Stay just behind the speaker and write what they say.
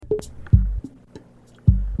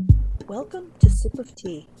Welcome to Sip of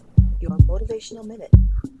Tea, your motivational minute,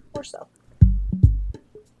 or so.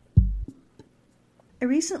 I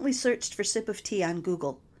recently searched for Sip of Tea on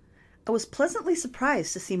Google. I was pleasantly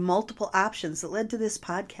surprised to see multiple options that led to this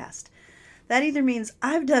podcast. That either means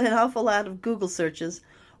I've done an awful lot of Google searches,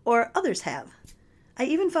 or others have. I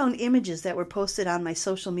even found images that were posted on my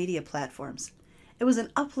social media platforms. It was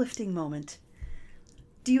an uplifting moment.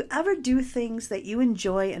 Do you ever do things that you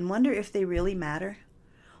enjoy and wonder if they really matter?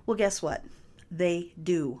 Well, guess what? They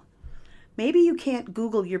do. Maybe you can't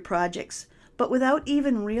Google your projects, but without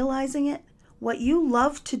even realizing it, what you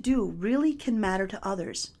love to do really can matter to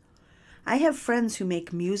others. I have friends who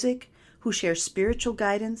make music, who share spiritual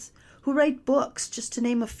guidance, who write books, just to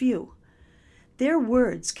name a few. Their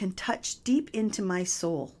words can touch deep into my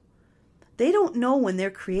soul. They don't know when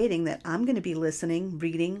they're creating that I'm going to be listening,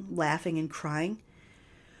 reading, laughing, and crying.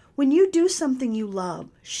 When you do something you love,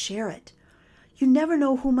 share it. You never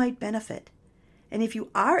know who might benefit. And if you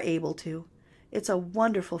are able to, it's a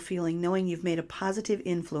wonderful feeling knowing you've made a positive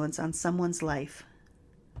influence on someone's life.